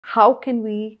how can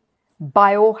we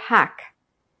biohack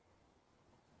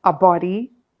our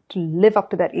body to live up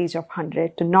to that age of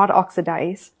 100, to not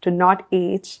oxidize, to not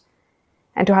age,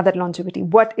 and to have that longevity?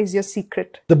 What is your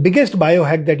secret? The biggest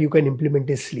biohack that you can implement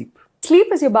is sleep. Sleep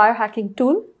is your biohacking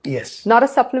tool? Yes. Not a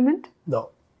supplement? No.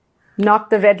 Not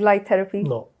the red light therapy?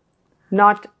 No.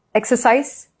 Not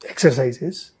exercise?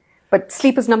 Exercises. But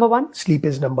sleep is number one? Sleep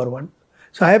is number one.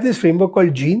 So I have this framework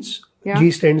called GENES. Yeah.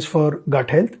 G stands for gut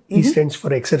health. E stands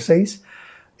for exercise.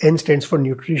 N stands for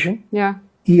nutrition. Yeah.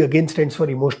 E again stands for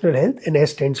emotional health, and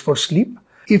S stands for sleep.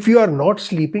 If you are not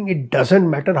sleeping, it doesn't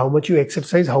matter how much you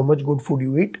exercise, how much good food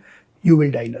you eat, you will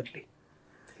die early.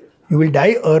 You will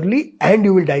die early and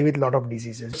you will die with a lot of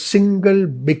diseases. Single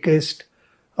biggest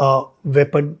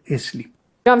weapon is sleep.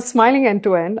 I'm smiling end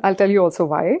to end. I'll tell you also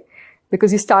why.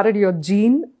 Because you started your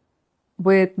gene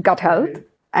with gut health.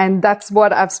 And that's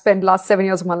what I've spent last 7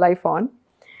 years of my life on.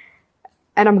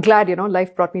 And I'm glad,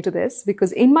 life brought me to this.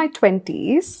 Because in my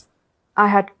 20s, I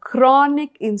had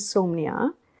chronic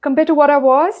insomnia. Compared to what I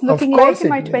was looking like in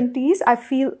my 20s, I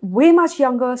feel way much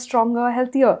younger, stronger,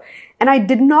 healthier. And I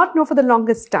did not know for the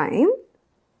longest time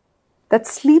that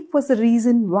sleep was the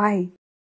reason why.